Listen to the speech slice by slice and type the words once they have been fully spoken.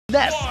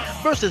Ness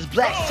versus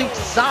Black Suit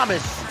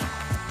Samus.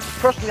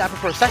 Personally, I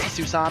prefer Sexy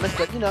Suit Samus,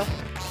 but you know,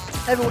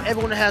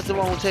 everyone has their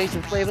own taste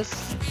and flavors.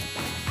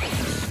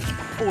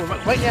 Oh,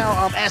 right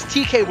now, as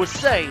TK would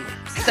say,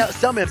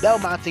 Selma and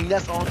Belmonting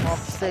Ness off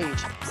the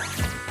stage.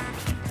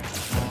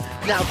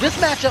 Now, this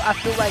matchup I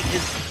feel like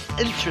is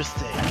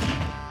interesting.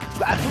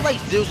 But I feel like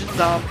Zeus,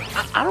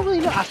 I don't really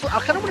know. I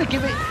kind of want to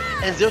give it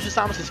in Zeus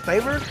Samus'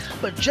 favor,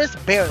 but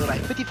just barely,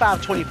 like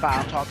 55-25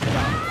 I'm talking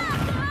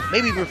about.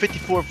 Maybe even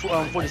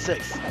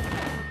 54-46,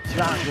 to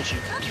be honest with you.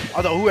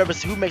 Although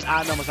who makes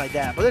odd numbers like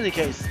that. But in any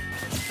case,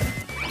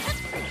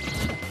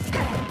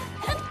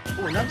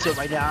 ooh, an up tilt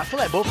right now. I feel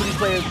like both of these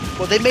players,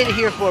 well, they made it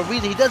here for a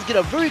reason. He does get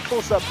a very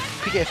close-up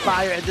PK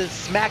fire and then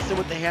smacks him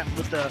with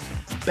the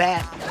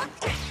bat.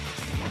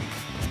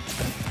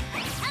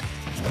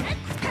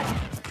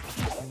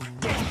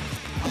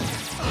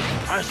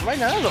 Alright, so right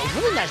now that's a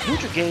really nice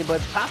neutral game,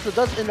 but Pasta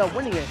does end up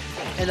winning it.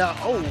 And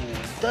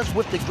does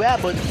whip the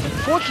grab, but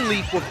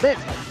fortunately for Vince,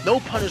 no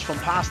punish from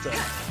Pasta.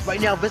 Right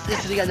now, Vince is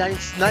sitting at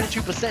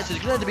 92%, so he's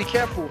gonna have to be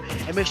careful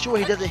and make sure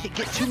he doesn't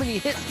get too many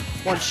hits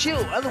on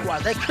shield.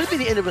 Otherwise, that could be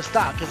the end of his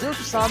stock. Because Zeus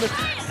Samus,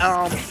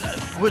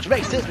 which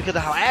makes sense because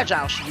of how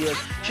agile she is,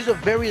 she's a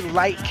very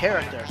light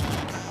character.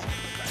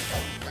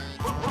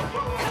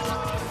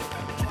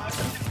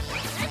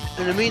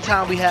 In the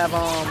meantime, we have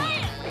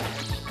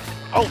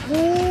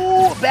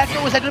back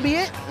throw, is that going to be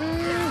it?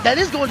 That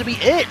is going to be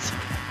it.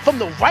 From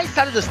the right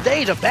side of the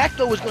stage, a back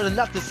throw is good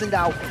enough to send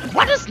out.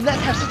 Why does Ness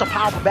have such a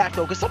powerful back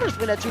throw? Because someone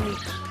explain that to me.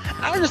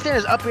 I understand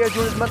his up air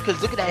doing as much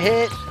because look at that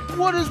head.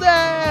 What is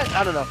that?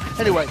 I don't know.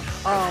 Anyway,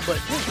 but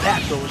this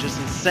back throw is just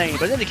insane.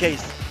 But in any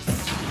case,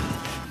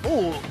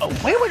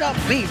 away with up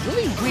B,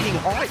 really reading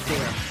hard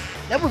there.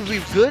 That would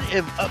be good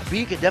if up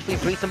B could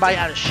definitely bring somebody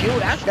out of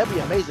shield. Actually, that'd be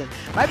amazing.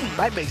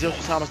 Might make Zeus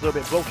Samus a little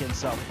bit broken,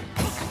 so.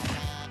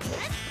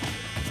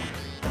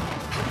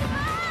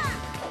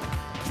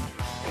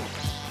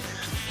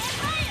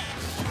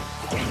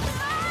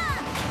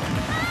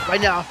 Right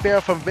now, a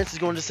fair from Vince is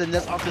going to send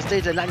this off the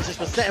stage at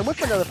 96%, and went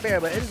for another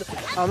fair, but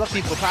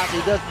luckily for Pasta,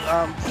 he does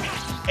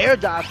air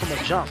dodge from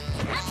a jump,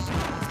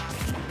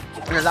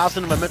 and allows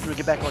him the momentum to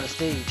get back on the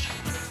stage.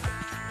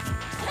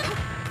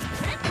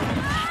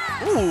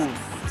 Ooh,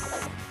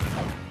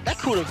 that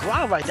coup de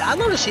grace right there. I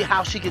noticed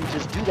how she can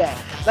just do that.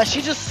 Like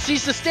she's just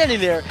standing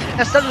there,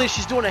 and suddenly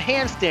she's doing a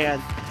handstand.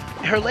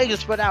 Her leg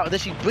is spread out, and then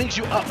she brings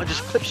you up and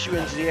just flips you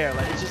into the air.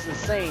 Like it's just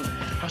insane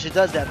how she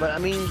does that. But I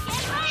mean,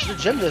 she's a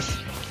gymnast.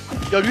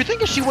 Yo, do you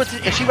think if she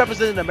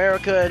represented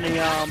America in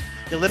the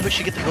Olympics,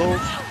 she'd get the gold?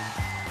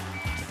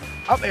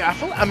 Up air,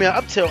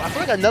 up tilt. I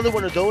feel like another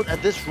one of those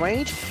at this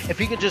range, if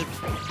he could just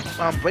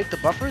break the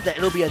buffer, that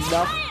it'll be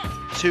enough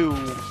to.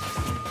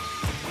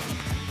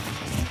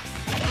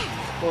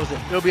 What was it?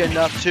 It'll be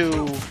enough to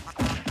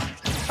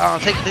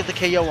take the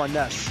KO on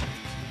Ness.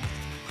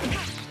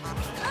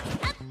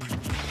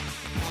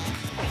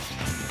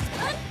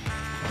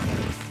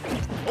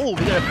 Oh,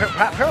 we got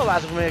a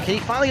paralyzer from here. Can he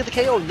finally get the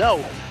KO?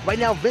 No. Right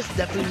now, Vince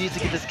definitely needs to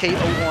get this KO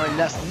on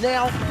Ness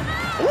now.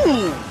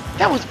 Ooh,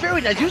 that was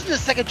very nice. Using the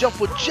second jump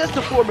with just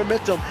the forward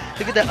momentum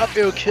to get that up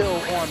air kill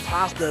on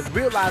Pasta,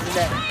 realizing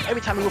that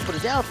every time he went for the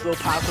down throw,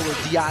 Pasta was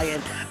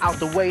DIing out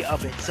the way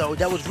of it. So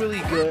that was really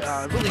good,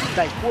 really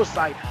nice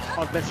foresight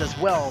on Vince as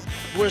well.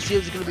 We're going to see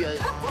if it's going to be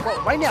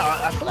right now,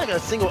 I feel like a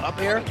single up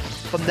air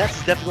from Ness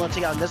is definitely going to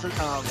take out Ness at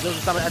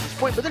this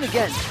point. But then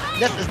again,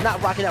 Ness is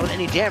not rocking out with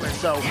any damage.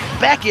 So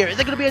back air, is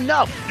it going to be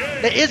enough?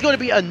 There is going to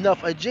be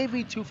enough. A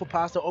JV2 for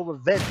Pasta over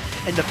Vince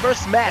in the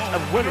first match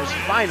of Winners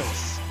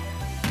Finals.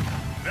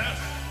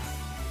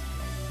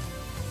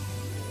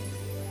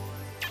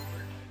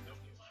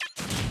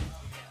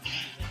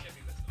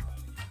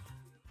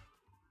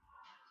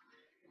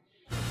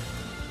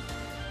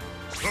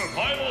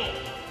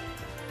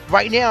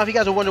 Right now, if you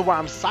guys are wondering why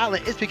I'm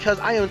silent, it's because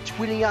I am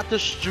tweeting out the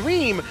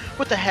stream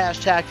with the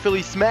hashtag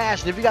Philly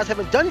Smash. And if you guys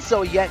haven't done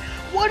so yet,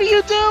 what are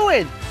you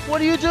doing?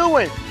 What are you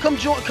doing? Come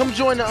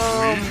join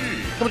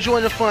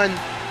the fun.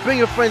 Bring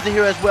your friends in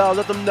here as well.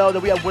 Let them know that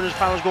we have Winners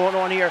Finals going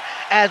on here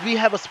as we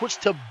have a switch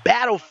to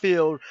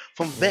Battlefield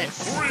from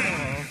Vince. 3,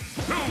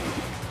 2,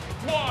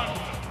 1,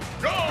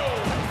 go!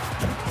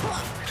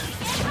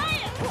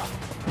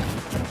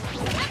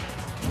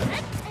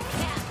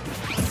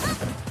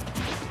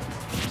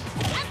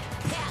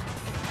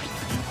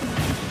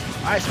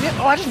 Alright,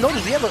 so I just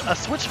noticed we have a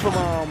switch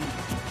from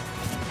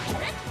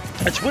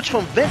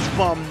Vince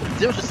from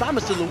Zeus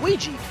Samus to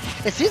Luigi.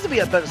 It seems to be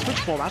a better switch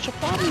for him. I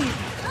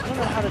don't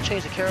know how to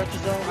change the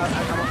characters though. I'm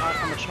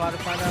gonna try to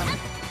find out.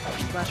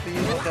 Smash for you.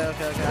 Okay, I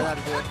got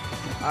to do it.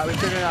 Alright, we're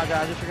figuring it out,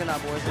 guys. We're figuring it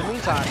out, boys. In the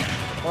meantime,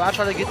 while I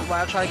try to get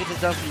this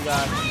done for you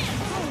guys.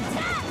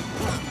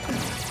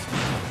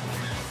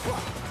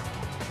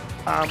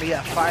 We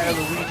got Fire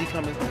Luigi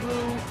coming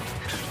through.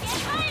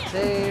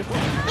 Save.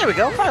 There we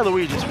go. Fire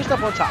Luigi. Switched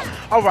up on top.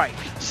 Alright.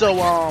 So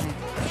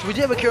we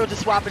did have a character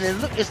swap, and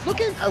it's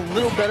looking a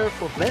little better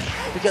for Vince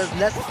because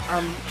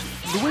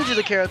Luigi's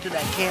a character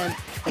that can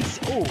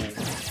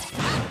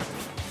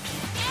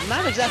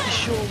not exactly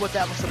sure what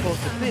that was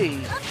supposed to be.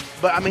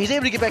 But I mean, he's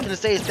able to get back in the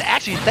stage to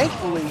actually,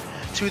 thankfully,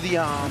 to the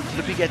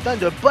PK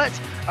Thunder. But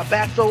a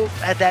back throw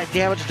at that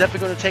damage is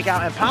definitely going to take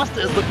out. And Pasta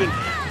is looking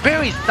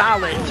very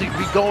solid to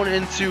be going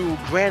into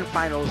grand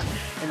finals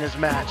in this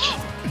match.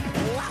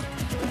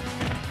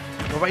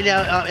 But right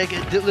now,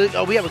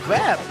 we have a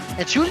grab.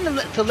 And choosing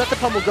to let the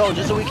pummel go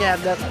just so we can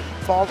have Ness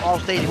fall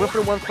off stage. He went for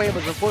the one frame, but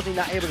was unfortunately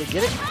not able to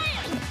get it.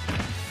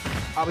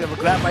 We have a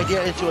grab right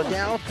there into a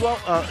down throw.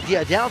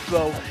 Down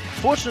throw.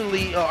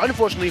 Fortunately,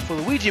 unfortunately for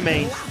Luigi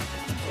mains,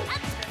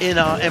 in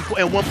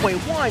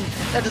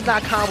 1.1, that does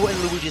not combo in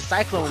Luigi's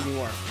Cyclone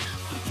anymore.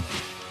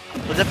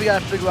 So definitely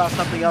gotta figure out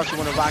something else you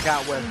want to rock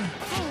out with.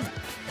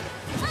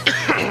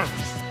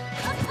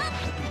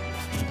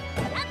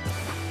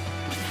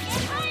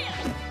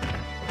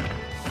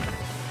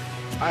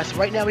 Alright, so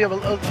right now we have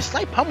a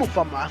slight pummel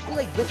from him. I feel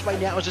like Vince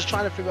right now is just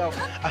trying to figure out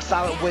a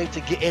solid way to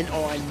get in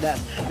on Ness.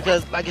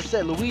 Because, like I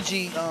said,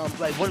 Luigi,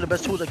 like one of the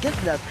best tools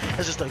against Ness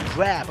is just a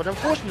grab. But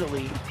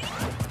unfortunately,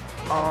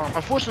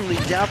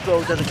 down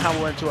throw doesn't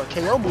combo into a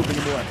KO move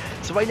anymore.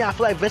 So right now I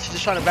feel like Vince is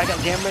just trying to back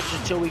up damage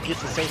until we get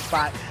to the safe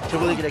spot to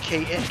really get a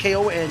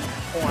KO in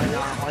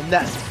on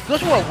Ness. He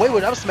goes for a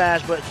wayward up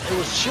smash, but it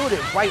was shielded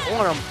right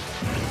on him.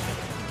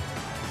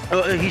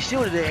 He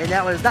shielded it, and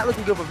now it's not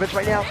looking good for Vince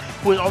right now,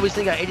 who is always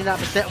sitting at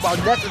 89%, while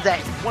Ness is at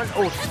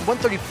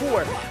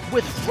 134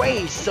 with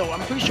Rage. So I'm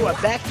pretty sure a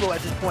back throw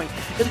at this point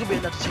isn't going to be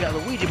enough to take out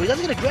Luigi, but he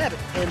doesn't get to grab it.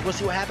 And we'll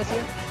see what happens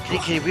here.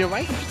 Can he read it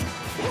right?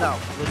 No.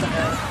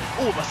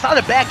 Oh, a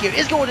solid back here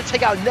is going to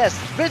take out Ness.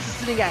 Vince is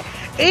sitting at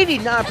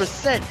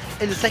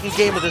 89% in the second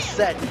game of the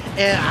set,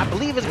 and I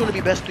believe it's going to be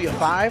best 3 of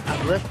 5. I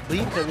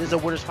believe because it is a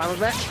winners finals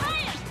match.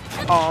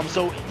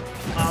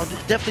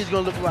 Definitely is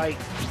going to look like.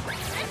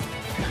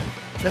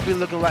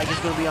 Definitely looking like it's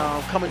going to be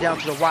coming down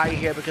to the wire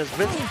here because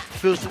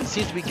Vince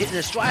seems to be getting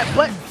his stride.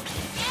 But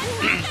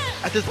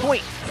at this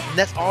point,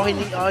 that's all he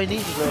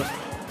needs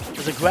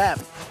is a grab.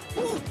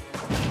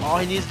 All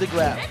he needs is a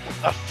grab.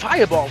 A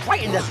fireball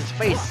right in Ness's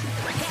face.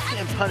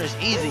 Getting punished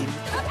easy.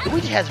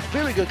 Luigi has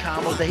very good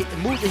combos,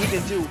 moves that he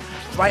can do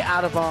right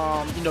out of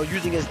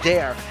using his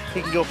dare.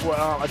 He can go for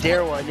a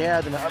dare or a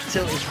nair, then an up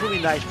tilt is really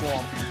nice for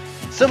him.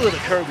 Similar to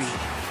Kirby.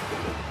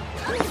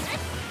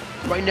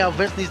 Right now,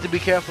 Vince needs to be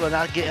careful and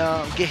not get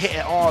hit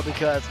at all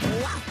because,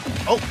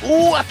 I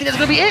think that's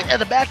gonna be it at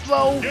the back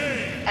throw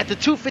at the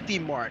 250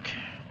 mark.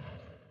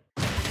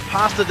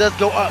 Pasta does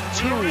go up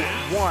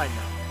 2-1.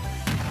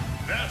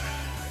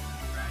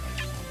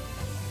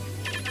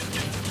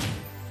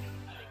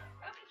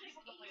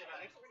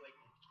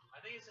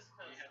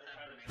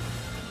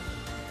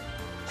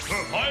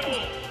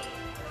 Survival.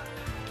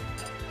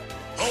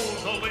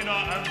 Rosalina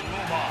and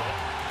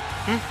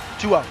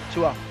Luma.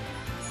 2-0.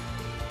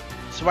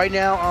 So right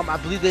now, I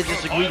believe they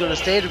just agreed on the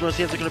stage. We're going to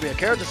see if there's going to be a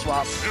character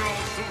swap.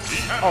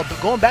 Oh,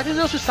 but going back to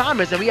Zero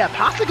Susamis, and we have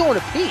Pasta going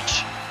to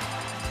Peach.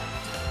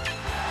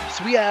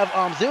 So we have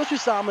Zero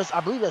Susamis, I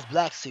believe that's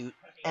Black Suit,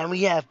 and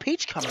we have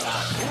Peach coming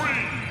out.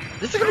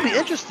 This is going to be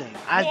interesting.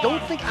 I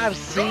don't think I've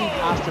seen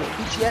Pasta's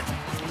Peach yet,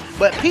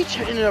 but Peach,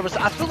 in and of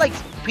herself, I feel like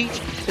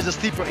Peach is a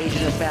sleeper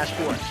agent in Smash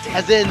 4.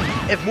 As in,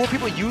 if more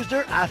people used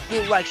her, I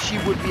feel like she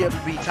would be able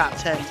to be top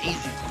 10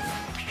 easy.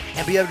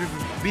 And be able to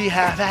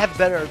have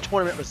better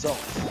tournament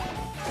results.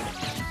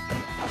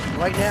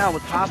 Right now,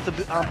 with Pasta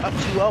up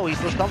 2-0, he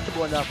feels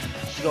comfortable enough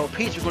to go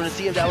Peach. We're going to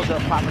see if that was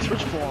a proper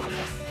switch for him.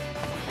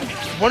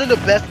 One of the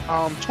best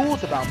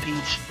tools about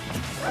Peach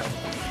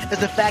is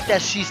the fact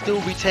that she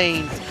still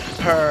retains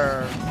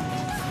her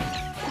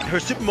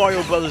Super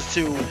Mario Bros.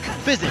 2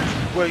 physics,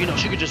 where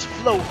she could just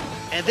float.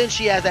 And then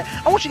she has that.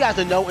 I want you guys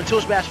to know,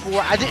 until Smash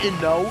 4, I didn't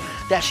know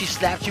that she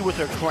slapped you with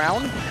her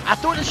crown. I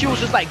thought that she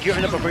was just like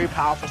gearing up a very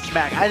powerful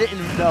smack. I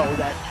didn't know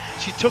that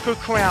she took her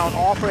crown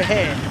off her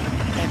head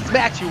and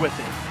smacked you with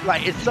it.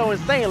 Like, it's so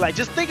insane. Like,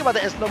 just think about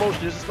that in slow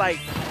motion. It's just like,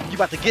 you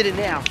about to get it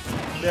now.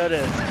 There it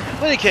is.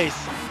 In any case,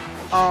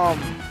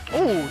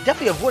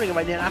 definitely avoiding it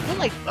right now. I feel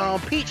like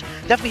Peach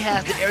definitely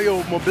has the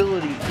aerial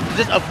mobility to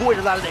just avoid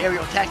a lot of the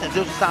aerial attacks that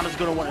Zero Susamis is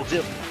going to want to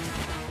do.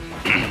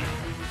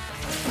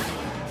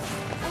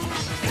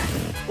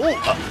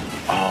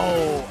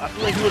 I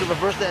feel like he would have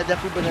reversed that. It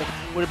definitely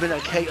would have been a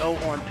KO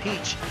on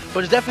Peach.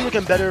 But it's definitely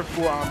looking better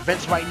for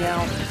Vince right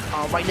now.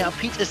 Right now,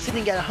 Peach is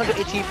sitting at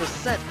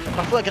 118%.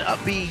 I feel like an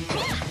up B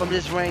from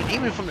this range,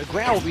 even from the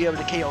ground, will be able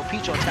to KO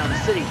Peach on Town and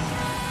City.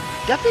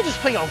 Definitely just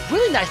playing a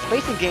really nice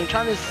spacing game,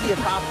 trying to see if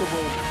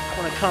possible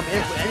want to come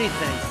in for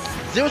anything.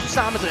 Zero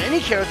Susamis or any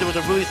character with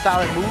a really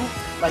solid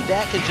move like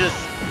that can just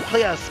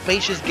play a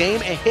spacious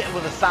game and hit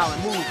with a solid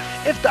move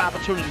if the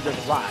opportunity does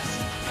arise.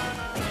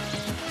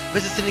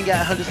 This is sitting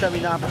at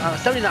 79%,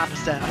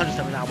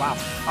 wow.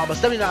 But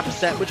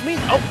 79%, which means,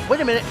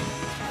 wait a minute.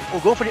 We'll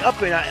go for the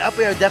upgrade. Now,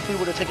 upgrade definitely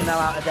would have taken that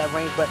out at that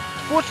range, but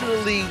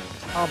fortunately,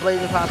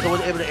 Blazing Pasta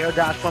was able to air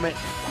dodge from it.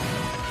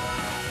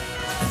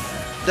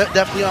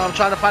 Definitely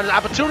trying to find an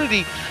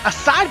opportunity. A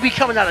side B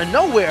coming out of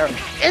nowhere.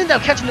 Ended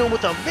up catching him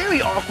with a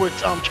very awkward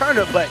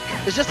turn-up, but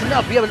it's just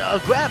enough. Be able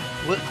to grab.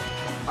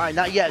 Alright,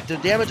 not yet. The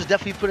damage is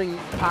definitely putting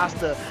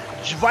Pasta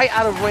right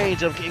out of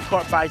range of getting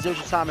caught by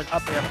Jojo Thomas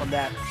up air from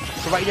that.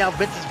 So right now,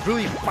 Vince is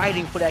really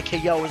fighting for that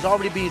KO. It's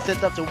already being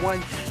sent up to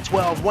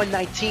 112,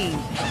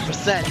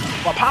 119%.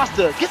 While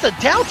Pasta gets a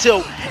down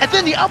tilt, and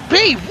then the up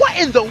B. What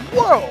in the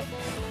world?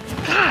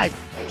 God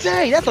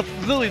dang, that's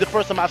literally the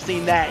first time I've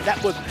seen that.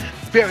 That was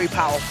very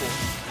powerful.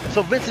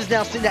 So Vince is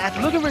now sitting there,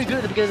 after looking really good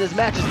at the beginning of this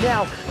match, is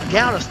now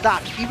down a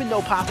stock, even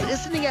though Pasta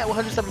is sitting at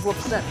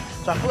 174%.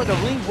 So I feel like a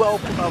really well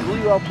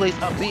placed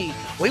up B,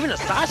 or even a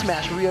side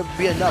smash would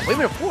be enough, or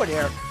even a forward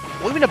air,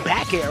 or even a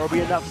back air will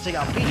be enough to take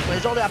out Peach. But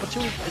it's all the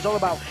opportunity. It's all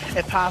about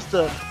if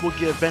Pasta will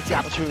give Vince the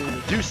opportunity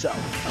to do so.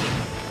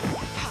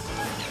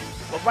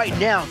 But right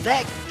now,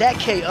 that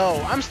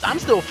KO, I'm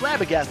still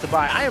flabbergasted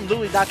by it. I am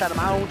literally knocked out of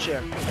my own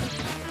chair.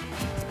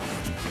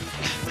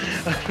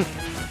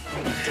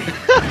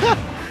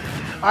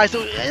 Alright,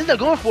 so it ends up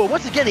going for it.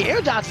 Once again, the air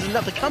dodge is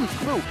enough to come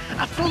through.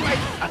 I feel like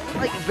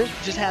Vince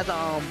just has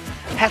to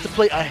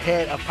play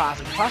ahead of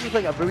Pasta. Pasta's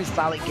playing a very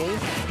solid game.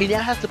 He now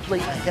has to play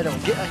ahead of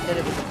him, get ahead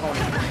of his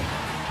opponent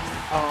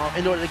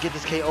in order to get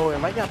this KO.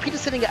 And right now, Peach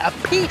is sitting at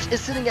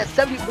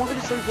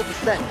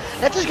 174%.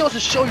 That just goes to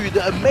show you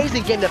the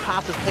amazing game that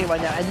Pasta's playing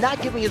right now and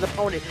not giving his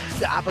opponent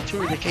the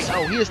opportunity to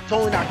KO. He is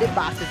throwing out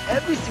hitboxes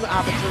every single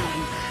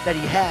opportunity that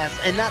he has,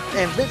 and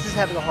Vince is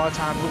having a hard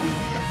time really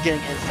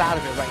getting inside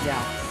of it right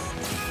now.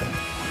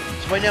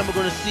 So right now we're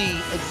going to see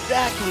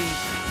exactly.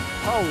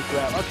 Holy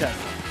crap! Okay.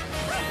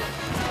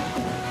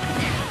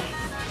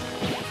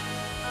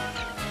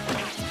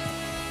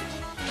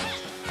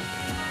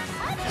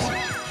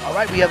 All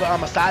right, we have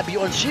a side B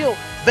on shield.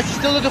 Vince is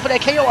still looking for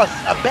that KO. A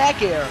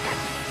back air.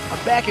 A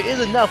back air is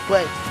enough,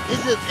 but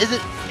is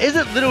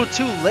it little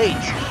too late?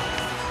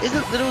 Is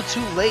it little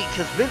too late?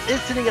 Because Vince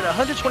is sitting at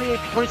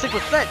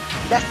 126%.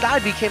 That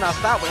side B came out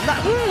style, but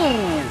not.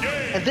 Ooh!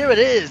 And there it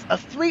is. A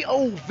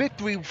 3-0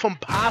 victory from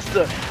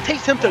Pasta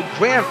takes him to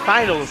grand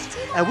finals.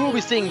 And we will be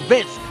seeing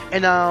Vince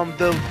in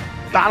the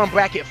bottom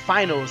bracket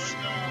finals.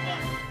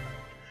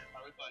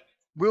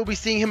 We'll be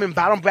seeing him in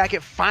bottom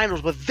bracket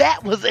finals, but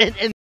that was an